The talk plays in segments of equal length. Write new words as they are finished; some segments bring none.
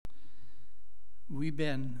We've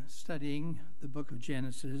been studying the book of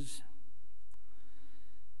Genesis,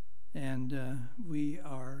 and we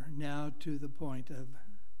are now to the point of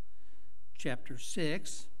chapter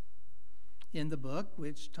 6 in the book,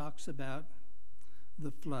 which talks about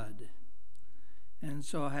the flood. And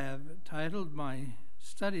so I have titled my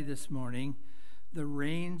study this morning, "The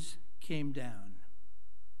Rains Came Down."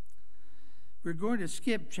 We're going to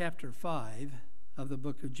skip chapter 5 of the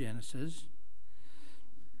book of Genesis,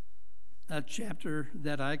 a chapter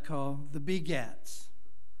that I call the begats.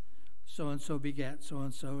 So-and-so begat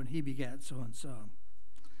so-and-so, and he begat so-and-so.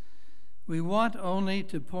 We want only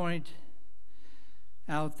to point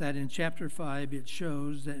out that in chapter 5 it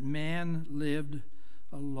shows that man lived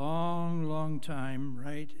a long, long time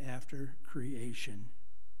right after creation.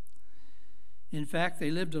 In fact,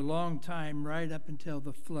 they lived a long time right up until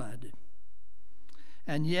the flood.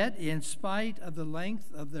 And yet, in spite of the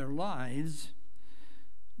length of their lives,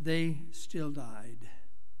 they still died.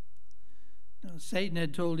 Now, Satan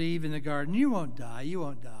had told Eve in the garden, you won't die.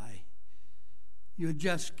 You'll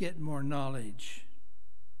just get more knowledge.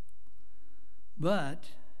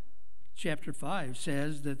 But chapter 5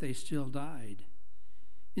 says that they still died.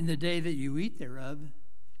 In the day that you eat thereof,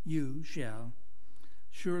 you shall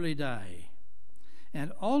surely die.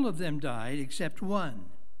 And all of them died except one.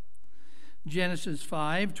 Genesis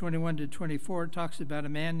 5:21-24 talks about a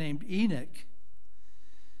man named Enoch.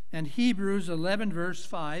 And Hebrews 11 verse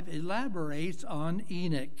 5 elaborates on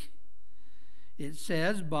Enoch. It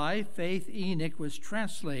says, by faith Enoch was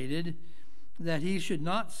translated that he should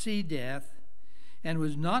not see death, and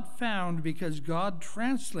was not found because God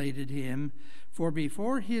translated him. For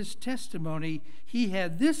before his testimony he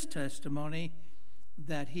had this testimony,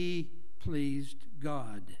 that he pleased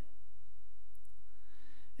God.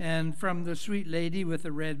 And from the sweet lady with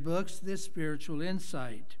the red books, this spiritual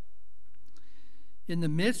insight. In the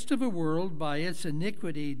midst of a world by its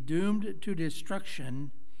iniquity doomed to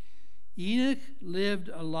destruction, Enoch lived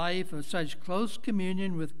a life of such close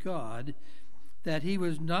communion with God that he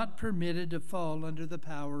was not permitted to fall under the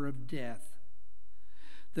power of death.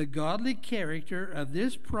 The godly character of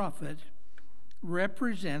this prophet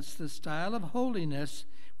represents the style of holiness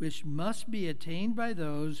which must be attained by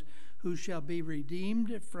those who shall be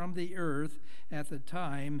redeemed from the earth at the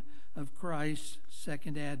time of Christ's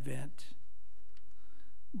second advent.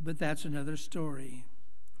 But that's another story.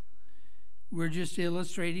 We're just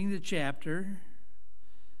illustrating the chapter,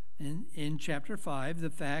 in chapter 5, the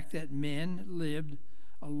fact that men lived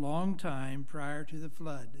a long time prior to the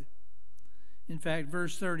flood. In fact,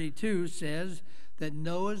 verse 32 says that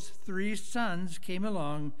Noah's 3 sons came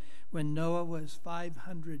along when Noah was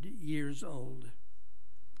 500 years old.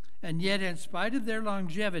 And yet, in spite of their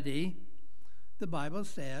longevity, the Bible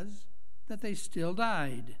says that they still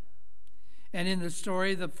died. And in the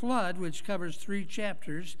story of the flood, which covers 3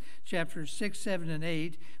 chapters, chapters 6, 7, and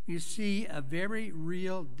 8, we see a very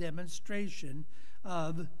real demonstration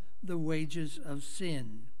of the wages of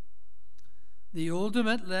sin. The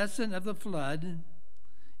ultimate lesson of the flood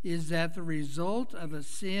is that the result of the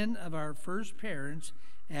sin of our first parents,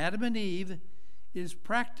 Adam and Eve, is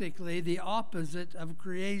practically the opposite of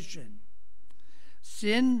creation.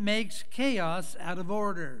 Sin makes chaos out of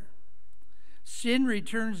order. Sin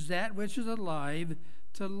returns that which is alive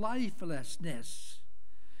to lifelessness.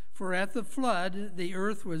 For at the flood, the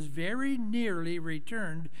earth was very nearly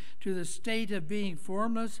returned to the state of being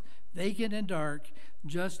formless, vacant, and dark,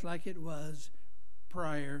 just like it was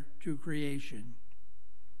prior to creation.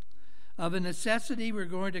 Of a necessity, we're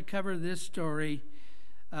going to cover this story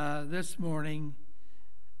this morning,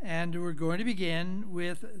 and we're going to begin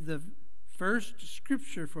with the first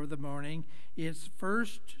scripture for the morning. It's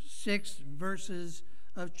first 6 verses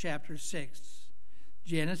of chapter 6.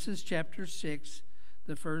 Genesis chapter 6,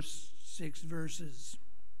 the first 6 verses.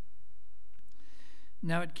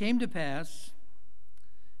 Now it came to pass,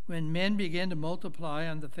 when men began to multiply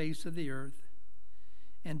on the face of the earth,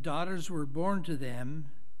 and daughters were born to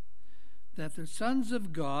them, that the sons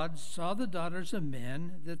of God saw the daughters of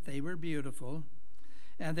men, that they were beautiful,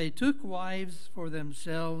 and they took wives for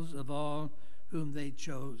themselves of all whom they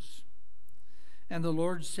chose. And the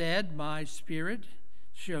Lord said, my spirit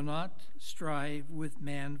shall not strive with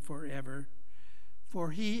man forever,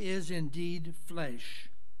 for he is indeed flesh,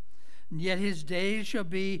 and yet his days shall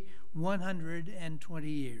be 120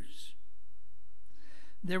 years.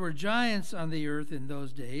 There were giants on the earth in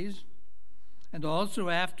those days, and also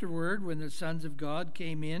afterward, when the sons of God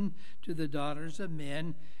came in to the daughters of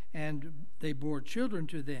men, and they bore children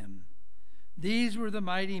to them. These were the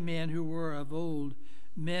mighty men who were of old,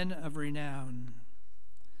 men of renown.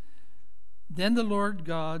 Then the Lord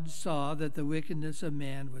God saw that the wickedness of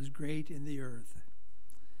man was great in the earth,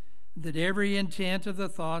 that every intent of the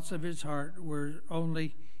thoughts of his heart were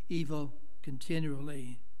only evil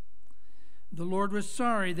continually. The Lord was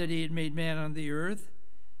sorry that he had made man on the earth,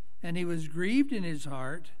 and he was grieved in his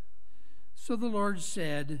heart. So the Lord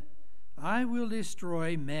said, I will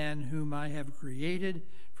destroy man whom I have created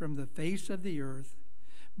from the face of the earth,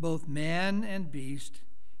 both man and beast,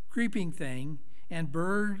 creeping thing, and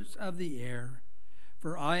birds of the air,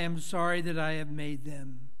 for I am sorry that I have made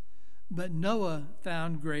them. But Noah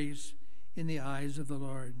found grace in the eyes of the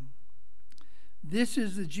Lord. This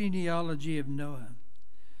is the genealogy of Noah.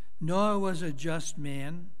 Noah was a just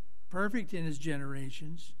man, perfect in his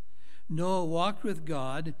generations. Noah walked with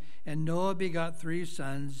God, and Noah begot 3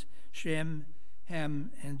 sons, Shem,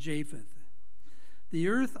 Ham, and Japheth. The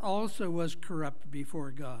earth also was corrupt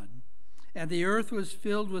before God, and the earth was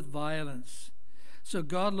filled with violence. So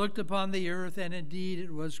God looked upon the earth, and indeed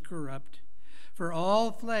it was corrupt, for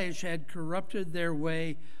all flesh had corrupted their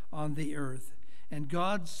way on the earth. And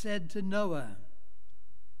God said to Noah,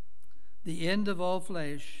 the end of all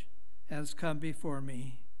flesh has come before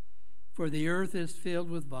me, for the earth is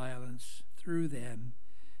filled with violence through them,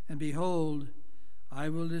 and behold, I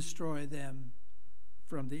will destroy them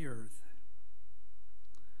from the earth.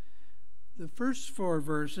 The first 4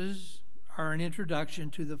 verses are an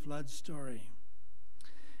introduction to the flood story.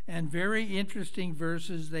 And very interesting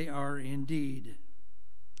verses they are indeed.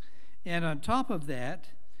 And on top of that,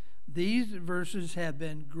 these verses have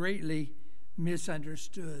been greatly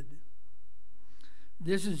misunderstood.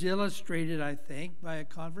 This is illustrated, I think, by a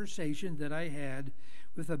conversation that I had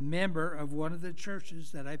with a member of one of the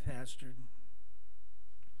churches that I pastored.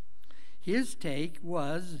 His take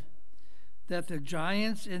was that the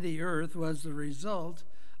giants in the earth was the result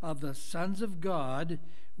of the sons of God,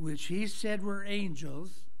 which he said were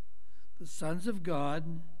angels, the sons of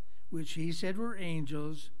God, which he said were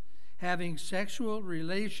angels, having sexual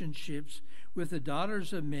relationships with the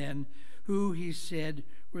daughters of men, who he said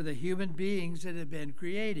were the human beings that had been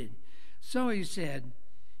created. So he said,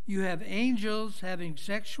 you have angels having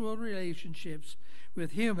sexual relationships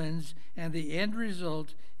with humans, and the end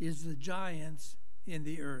result is the giants in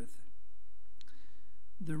the earth.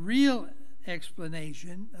 The real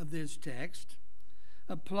explanation of this text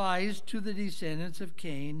applies to the descendants of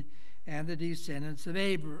Cain and the descendants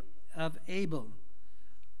of Abel.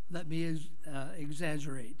 Let me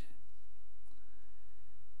exaggerate.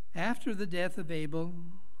 After the death of Abel,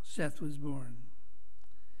 Seth was born.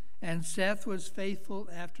 And Seth was faithful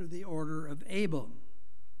after the order of Abel.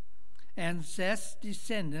 And Seth's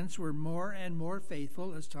descendants were more and more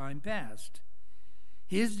faithful as time passed.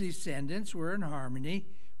 His descendants were in harmony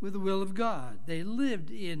with the will of God. They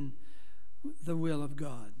lived in the will of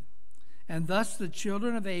God. And thus the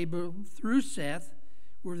children of Abel through Seth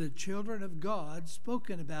were the children of God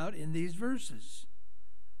spoken about in these verses.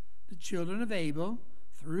 The children of Abel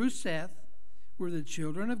through Seth were the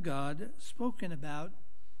children of God spoken about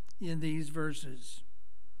in these verses.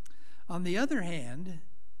 On the other hand,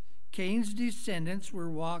 Cain's descendants were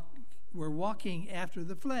walking after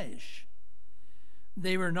the flesh.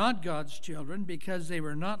 They were not God's children because they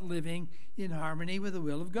were not living in harmony with the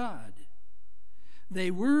will of God. They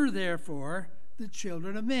were, therefore, the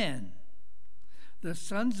children of men. The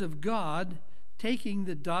sons of God taking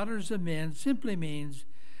the daughters of men simply means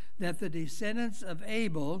that the descendants of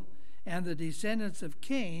Abel and the descendants of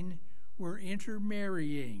Cain were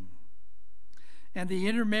intermarrying. And the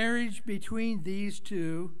intermarriage between these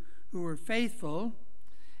two who were faithful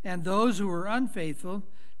and those who were unfaithful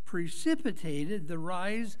precipitated the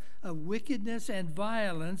rise of wickedness and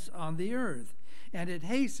violence on the earth, and it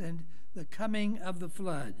hastened the coming of the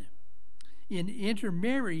flood. In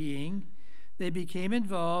intermarrying, they became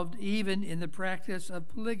involved even in the practice of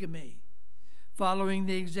polygamy, following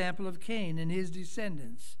the example of Cain and his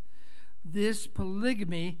descendants. This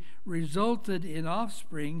polygamy resulted in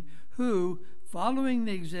offspring who, following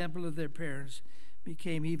the example of their parents,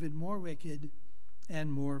 became even more wicked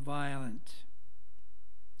and more violent.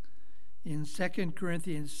 In 2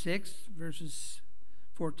 Corinthians 6, verses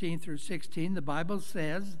 14 through 16, the Bible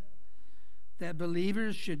says that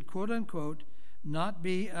believers should, quote unquote, not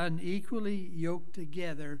be unequally yoked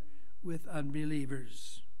together with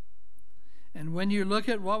unbelievers. And when you look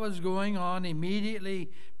at what was going on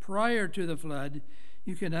immediately prior to the flood,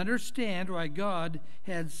 you can understand why God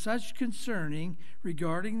had such concerning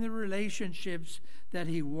regarding the relationships that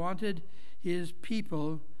he wanted his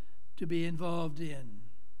people to be involved in.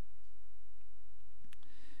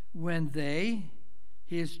 When they,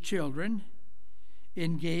 his children,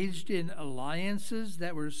 engaged in alliances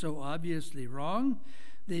that were so obviously wrong,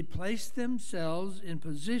 they placed themselves in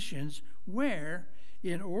positions where,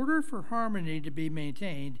 in order for harmony to be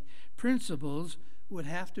maintained, principles would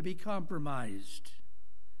have to be compromised.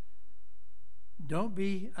 Don't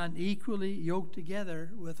be unequally yoked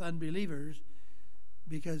together with unbelievers,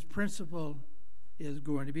 because principle is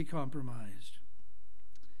going to be compromised.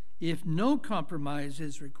 If no compromise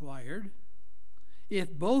is required,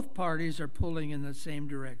 if both parties are pulling in the same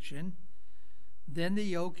direction, then the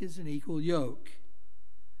yoke is an equal yoke.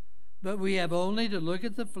 But we have only to look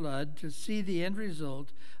at the flood to see the end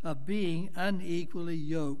result of being unequally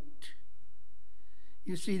yoked.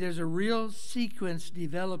 You see, there's a real sequence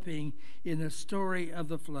developing in the story of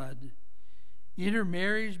the flood.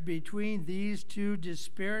 Intermarriage between these two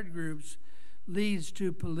disparate groups leads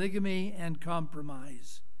to polygamy and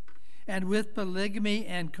compromise. And with polygamy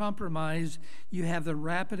and compromise, you have the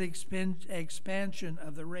rapid expansion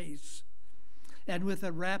of the race. And with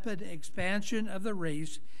a rapid expansion of the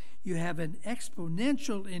race, you have an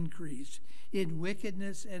exponential increase in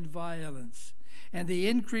wickedness and violence. And the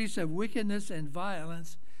increase of wickedness and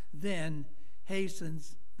violence then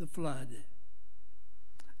hastens the flood.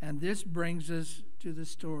 And this brings us to the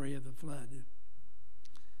story of the flood.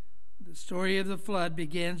 The story of the flood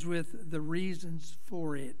begins with the reasons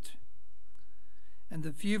for it. And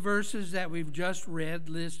the few verses that we've just read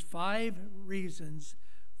list 5 reasons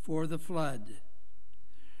for the flood.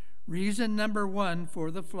 Reason number 1 for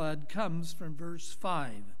the flood comes from verse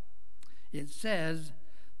 5. It says,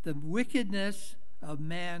 the wickedness of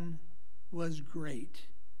man was great.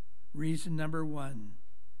 Reason number 1.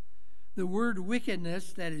 The word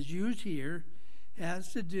wickedness that is used here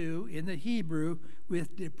has to do in the Hebrew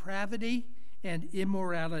with depravity and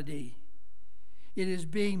immorality. It is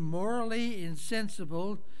being morally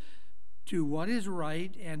insensible to what is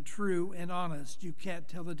right and true and honest. You can't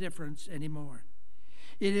tell the difference anymore.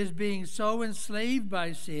 It is being so enslaved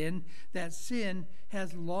by sin that sin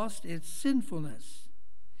has lost its sinfulness.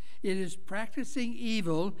 It is practicing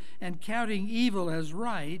evil and counting evil as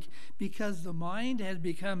right because the mind has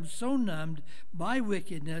become so numbed by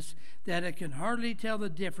wickedness that it can hardly tell the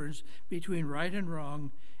difference between right and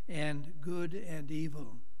wrong and good and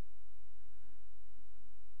evil.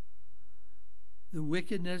 The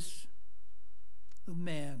wickedness of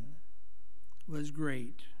man was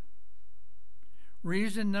great.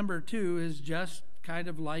 Reason number 2 is just kind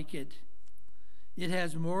of like it. It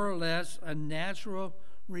has more or less a natural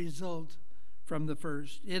result from the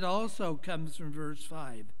first. It also comes from verse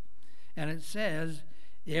 5. And it says,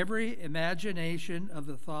 every imagination of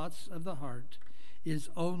the thoughts of the heart is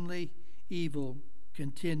only evil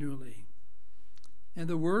continually. And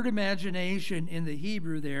the word imagination in the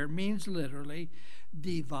Hebrew there means literally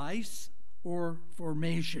device or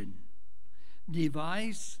formation.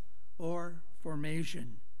 Device or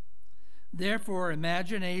formation. Therefore,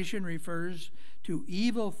 imagination refers to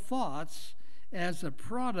evil thoughts as a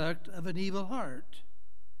product of an evil heart.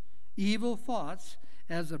 Evil thoughts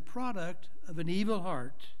as a product of an evil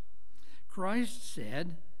heart. Christ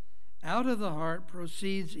said, out of the heart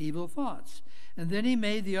proceeds evil thoughts. And then he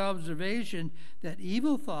made the observation that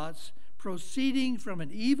evil thoughts proceeding from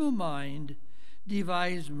an evil mind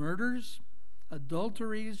devise murders,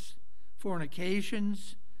 adulteries,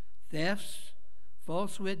 fornications, thefts,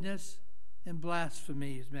 false witness, and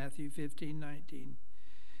blasphemies, Matthew 15:19.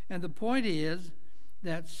 And the point is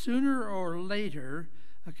that sooner or later,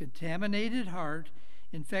 a contaminated heart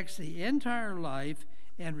infects the entire life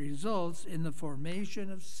and results in the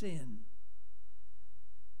formation of sin.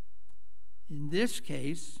 In this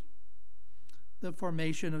case, the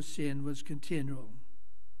formation of sin was continual.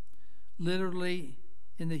 Literally,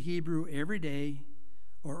 in the Hebrew, every day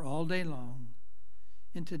or all day long.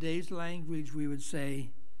 In today's language, we would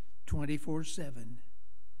say 24/7.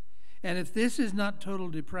 And if this is not total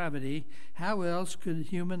depravity, how else could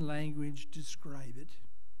human language describe it?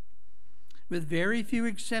 With very few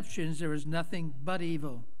exceptions, there was nothing but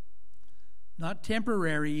evil. Not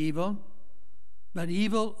temporary evil, but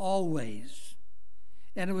evil always.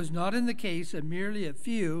 And it was not in the case of merely a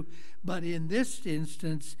few, but in this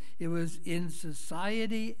instance, it was in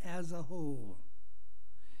society as a whole.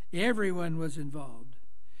 Everyone was involved,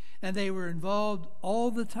 and they were involved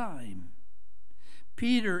all the time.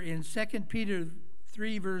 Peter, in 2 Peter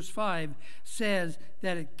 3, verse 5, says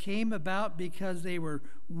that it came about because they were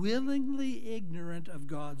willingly ignorant of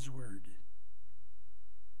God's word.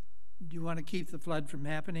 Do you want to keep the flood from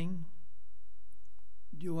happening?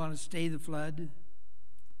 Do you want to stay the flood?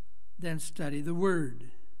 Then study the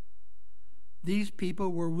word. These people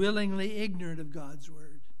were willingly ignorant of God's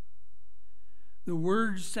word. The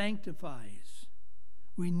word sanctifies.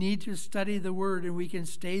 We need to study the word and we can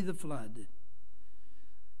stay the flood.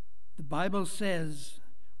 The Bible says,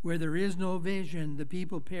 where there is no vision, the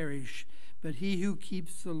people perish, but he who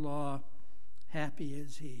keeps the law, happy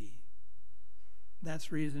is he.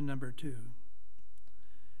 That's reason number 2.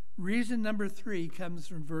 Reason number 3 comes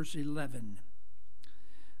from verse 11.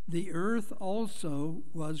 The earth also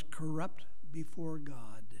was corrupt before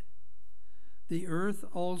God. The earth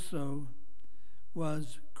also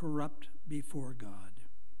was corrupt before God.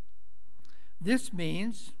 This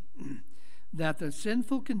means that the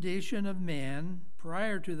sinful condition of man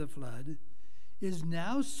prior to the flood is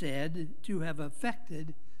now said to have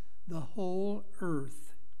affected the whole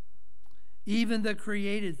earth, even the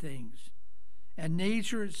created things and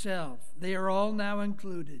nature itself. They are all now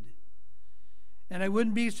included. And I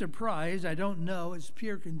wouldn't be surprised, I don't know, it's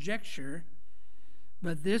pure conjecture,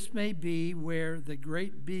 but this may be where the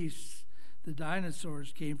great beasts, the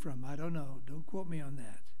dinosaurs, came from. I don't know. Don't quote me on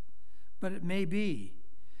that. But it may be,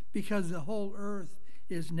 because the whole earth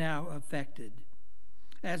is now affected.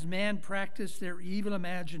 As man practiced their evil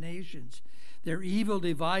imaginations, their evil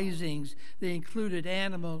devisings, they included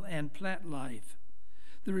animal and plant life.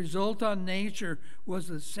 The result on nature was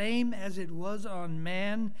the same as it was on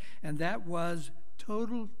man, and that was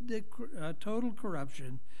total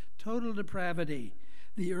corruption, total depravity.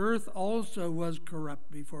 The earth also was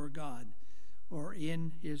corrupt before God, or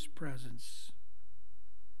in his presence.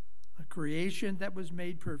 A creation that was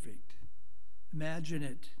made perfect, imagine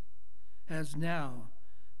it, has now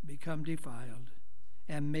become defiled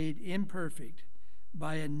and made imperfect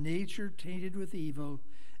by a nature tainted with evil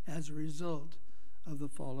as a result of the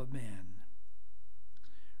fall of man.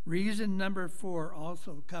 Reason number 4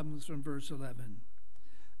 also comes from verse 11.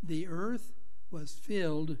 The earth was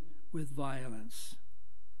filled with violence.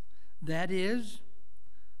 That is,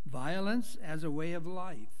 violence as a way of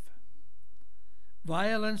life.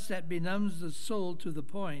 Violence that benumbs the soul to the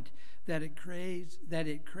point that it craves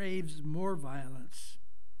more violence.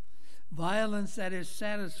 Violence that is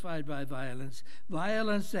satisfied by violence.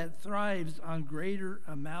 Violence that thrives on greater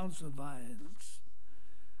amounts of violence.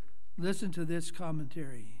 Listen to this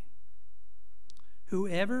commentary.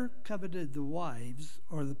 Whoever coveted the wives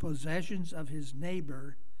or the possessions of his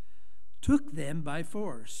neighbor took them by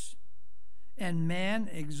force, and man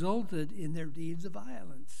exulted in their deeds of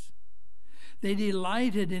violence. They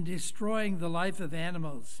delighted in destroying the life of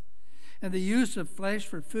animals, and the use of flesh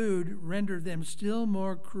for food rendered them still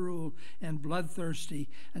more cruel and bloodthirsty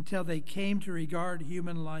until they came to regard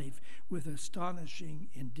human life with astonishing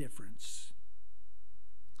indifference.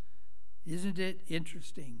 Isn't it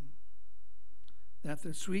interesting that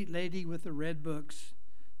the sweet lady with the red books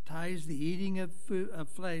ties the eating of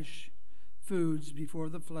flesh foods before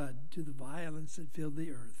the flood to the violence that filled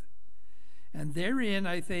the earth? And therein,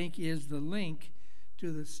 I think, is the link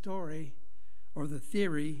to the story or the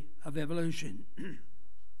theory of evolution.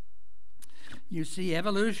 You see,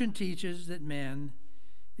 evolution teaches that man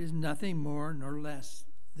is nothing more nor less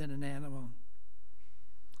than an animal.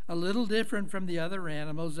 A little different from the other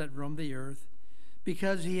animals that roam the earth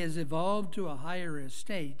because he has evolved to a higher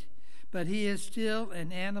estate, but he is still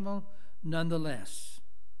an animal nonetheless.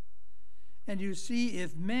 And you see,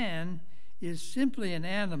 if man is simply an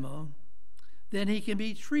animal, then he can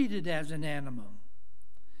be treated as an animal.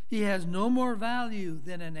 He has no more value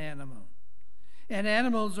than an animal. And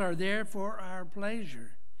animals are there for our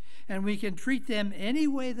pleasure. And we can treat them any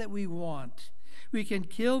way that we want. We can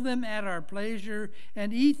kill them at our pleasure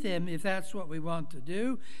and eat them if that's what we want to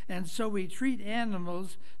do. And so we treat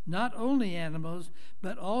animals, not only animals,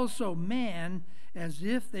 but also man, as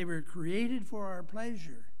if they were created for our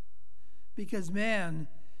pleasure. Because man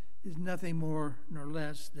is nothing more nor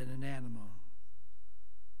less than an animal.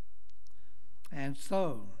 And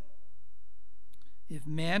so, if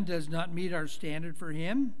man does not meet our standard for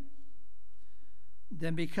him,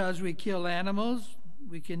 then because we kill animals,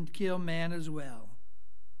 we can kill man as well.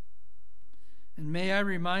 And may I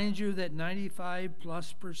remind you that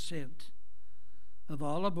 95+% of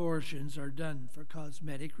all abortions are done for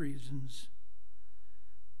cosmetic reasons.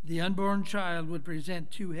 The unborn child would present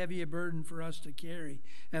too heavy a burden for us to carry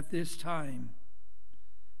at this time.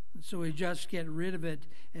 So we just get rid of it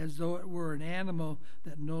as though it were an animal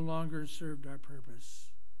that no longer served our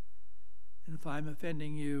purpose. And if I'm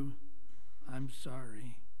offending you, I'm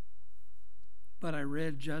sorry. But I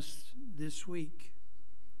read just this week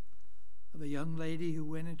of a young lady who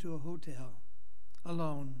went into a hotel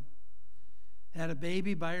alone, had a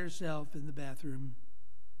baby by herself in the bathroom,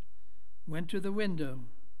 went to the window,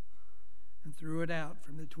 and threw it out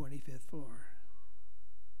from the 25th floor.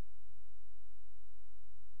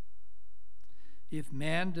 If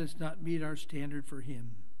man does not meet our standard for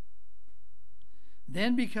him,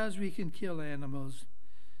 then because we can kill animals,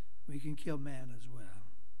 we can kill man as well.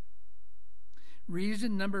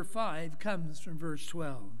 Reason number 5 comes from verse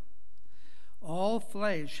 12. All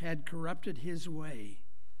flesh had corrupted his way,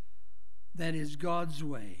 that is, God's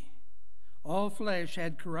way. All flesh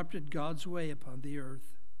had corrupted God's way upon the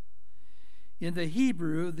earth. In the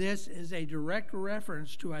Hebrew, this is a direct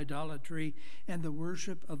reference to idolatry and the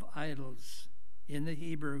worship of idols in the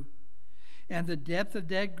Hebrew. And the depth of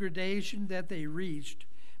degradation that they reached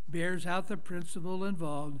bears out the principle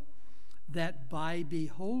involved, that by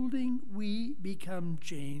beholding we become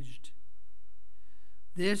changed.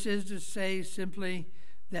 This is to say simply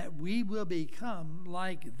that we will become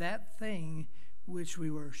like that thing which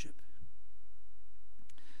we worship.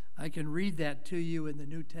 I can read that to you in the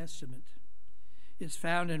New Testament. It's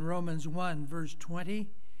found in Romans 1, verse 20,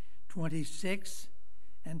 26,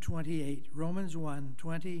 and 28. Romans 1,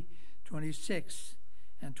 20, 26,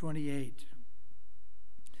 and 28.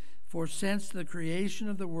 For since the creation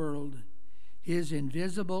of the world, his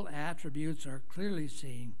invisible attributes are clearly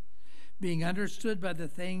seen, being understood by the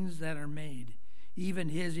things that are made, even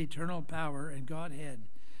his eternal power and Godhead,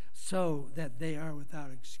 so that they are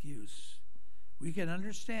without excuse. We can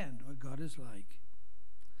understand what God is like.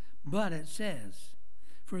 But it says,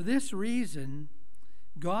 for this reason,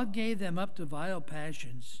 God gave them up to vile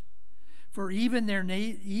passions. For even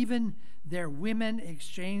their women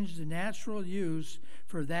exchanged the natural use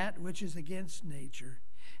for that which is against nature.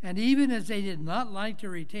 And even as they did not like to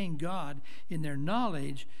retain God in their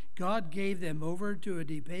knowledge, God gave them over to a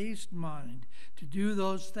debased mind to do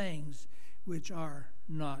those things which are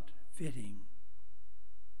not fitting.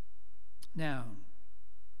 Now,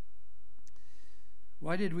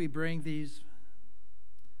 why did we bring these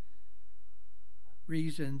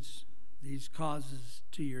reasons, these causes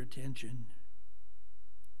to your attention?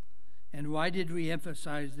 And why did we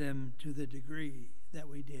emphasize them to the degree that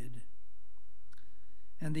we did?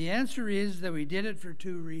 And the answer is that we did it for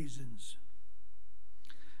 2 reasons.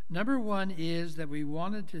 Number 1 is that we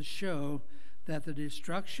wanted to show that the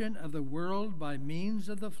destruction of the world by means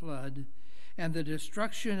of the flood and the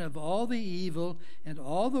destruction of all the evil and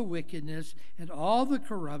all the wickedness and all the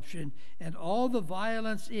corruption and all the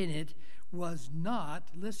violence in it was not,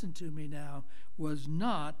 listen to me now, was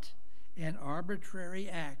not an arbitrary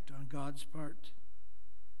act on God's part.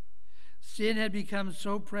 Sin had become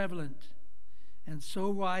so prevalent and so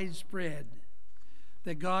widespread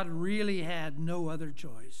that God really had no other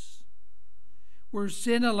choice. Were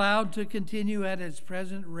sin allowed to continue at its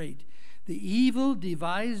present rate, the evil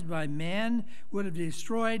devised by man would have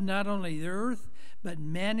destroyed not only the earth, but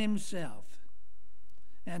man himself.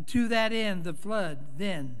 And to that end, the flood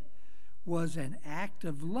then was an act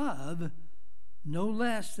of love, no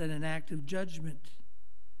less than an act of judgment.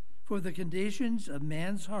 For the conditions of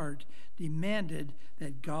man's heart demanded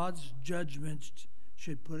that God's judgments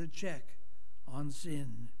should put a check on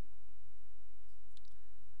sin.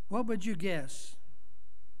 What would you guess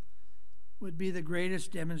would be the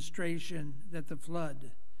greatest demonstration that the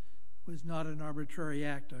flood was not an arbitrary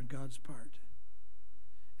act on God's part?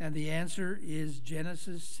 And the answer is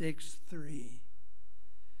Genesis 6:3.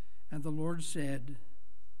 And the Lord said,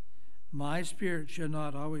 my spirit shall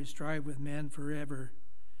not always strive with man forever,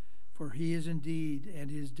 for he is indeed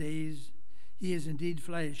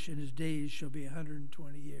flesh, and his days shall be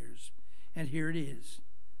 120 years. And here it is.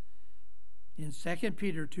 In 2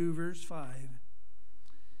 Peter 2, verse 5,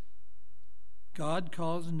 God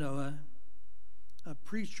calls Noah a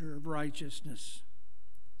preacher of righteousness.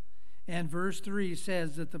 And verse 3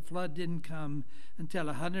 says that the flood didn't come until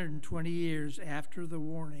 120 years after the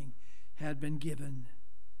warning had been given.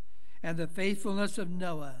 And the faithfulness of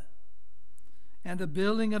Noah and the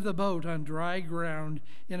building of the boat on dry ground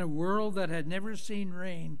in a world that had never seen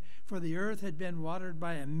rain, for the earth had been watered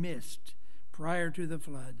by a mist prior to the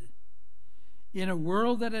flood. In a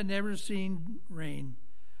world that had never seen rain,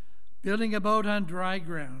 building a boat on dry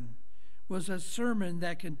ground was a sermon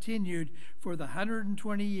that continued for the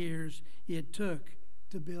 120 years it took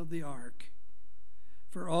to build the ark.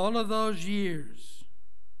 For all of those years,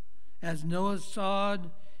 as Noah sawed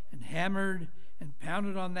and hammered and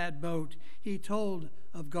pounded on that boat, he told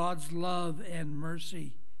of God's love and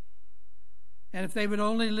mercy. And if they would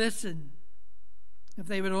only listen, if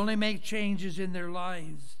they would only make changes in their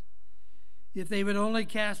lives, if they would only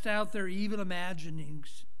cast out their evil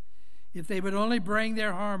imaginings, if they would only bring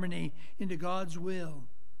their harmony into God's will,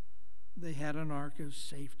 they had an ark of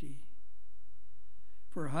safety.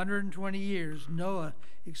 For 120 years, Noah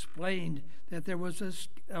explained that there was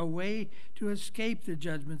a way to escape the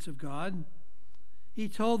judgments of God. He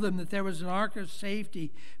told them that there was an ark of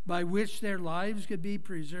safety by which their lives could be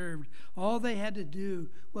preserved. All they had to do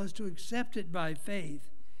was to accept it by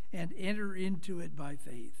faith and enter into it by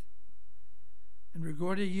faith. And we're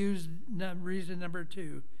going to use reason number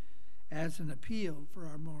 2 as an appeal for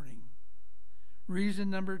our morning. Reason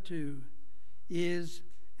number 2 is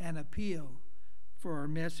an appeal for our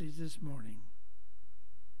message this morning.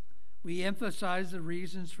 We emphasize the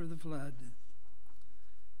reasons for the flood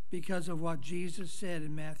because of what Jesus said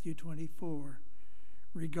in Matthew 24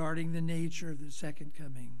 regarding the nature of the second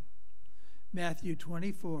coming. Matthew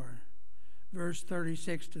 24, verse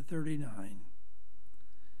 36 to 39.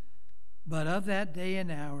 But of that day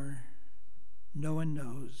and hour no one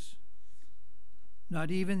knows,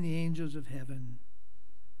 not even the angels of heaven,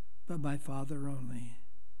 but my Father only.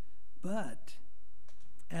 But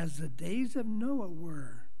as the days of Noah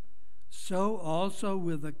were, so also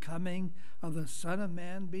will the coming of the Son of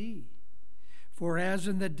Man be. For as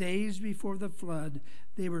in the days before the flood,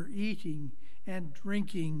 they were eating and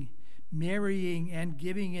drinking, marrying and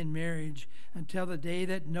giving in marriage, until the day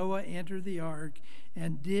that Noah entered the ark,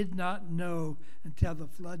 and did not know until the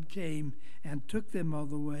flood came and took them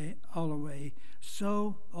all away,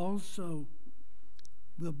 so also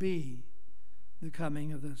will be the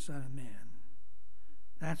coming of the Son of Man.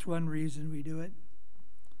 That's one reason we do it.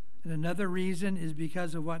 And another reason is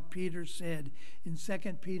because of what Peter said in 2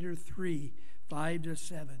 Peter 3, 5 to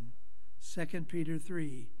 7. 2 Peter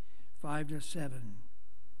 3, 5 to 7.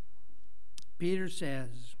 Peter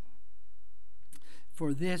says,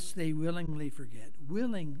 for this they willingly forget,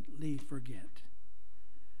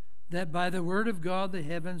 that by the word of God the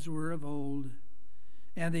heavens were of old,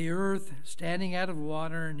 and the earth standing out of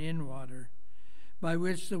water and in water, by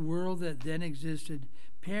which the world that then existed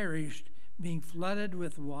perished, being flooded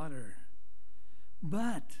with water.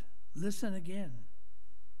 But, listen again,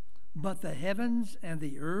 but the heavens and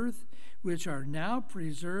the earth, which are now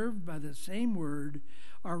preserved by the same word,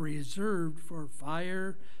 are reserved for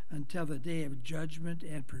fire until the day of judgment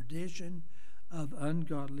and perdition of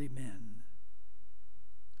ungodly men.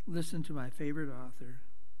 Listen to my favorite author.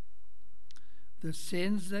 The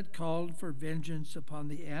sins that called for vengeance upon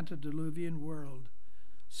the antediluvian world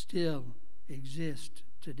still exist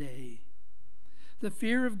today. The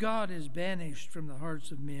fear of God is banished from the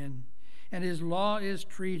hearts of men, and his law is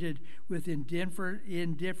treated with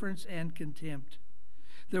indifference and contempt.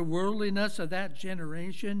 The worldliness of that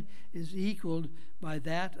generation is equaled by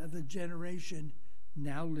that of the generation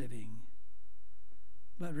now living.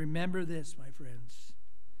 But remember this, my friends.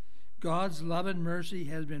 God's love and mercy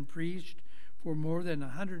has been preached for more than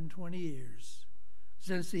 120 years,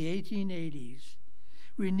 since the 1880s.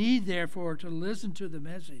 We need, therefore, to listen to the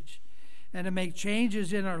message and to make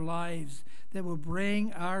changes in our lives that will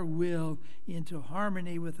bring our will into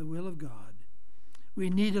harmony with the will of God. We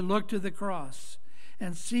need to look to the cross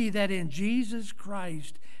and see that in Jesus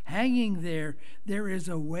Christ, hanging there is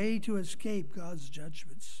a way to escape God's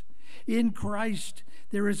judgments. In Christ,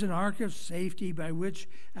 there is an ark of safety by which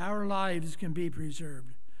our lives can be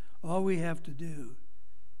preserved. All we have to do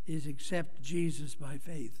is accept Jesus by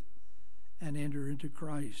faith and enter into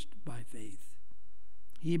Christ by faith.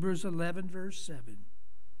 Hebrews 11, verse 7.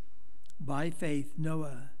 By faith,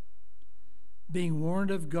 Noah, being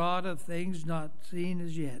warned of God of things not seen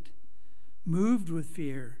as yet, moved with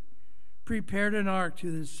fear, prepared an ark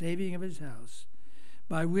to the saving of his house,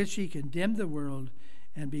 by which he condemned the world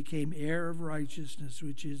and became heir of righteousness,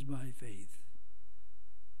 which is by faith.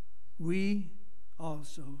 We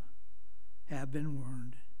also have been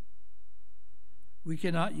warned. We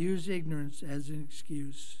cannot use ignorance as an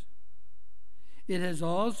excuse. It has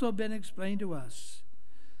also been explained to us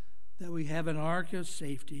that we have an ark of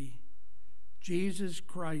safety. Jesus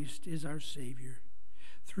Christ is our Savior.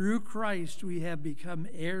 Through Christ we have become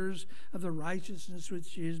heirs of the righteousness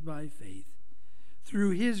which is by faith.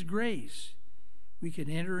 Through his grace we can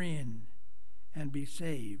enter in and be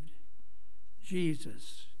saved.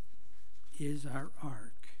 Jesus is our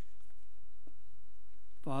ark.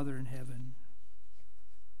 Father in heaven,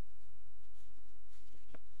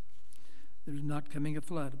 there's not coming a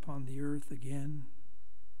flood upon the earth again,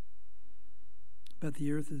 but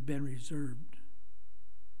the earth has been reserved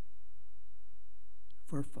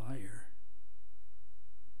for fire.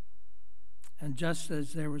 And just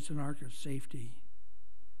as there was an ark of safety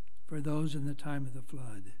for those in the time of the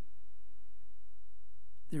flood,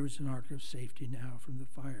 there was an ark of safety now from the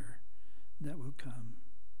fire that will come.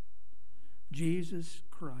 Jesus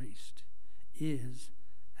Christ is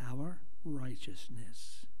our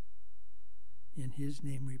righteousness. In his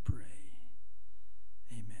name we pray.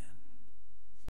 Amen.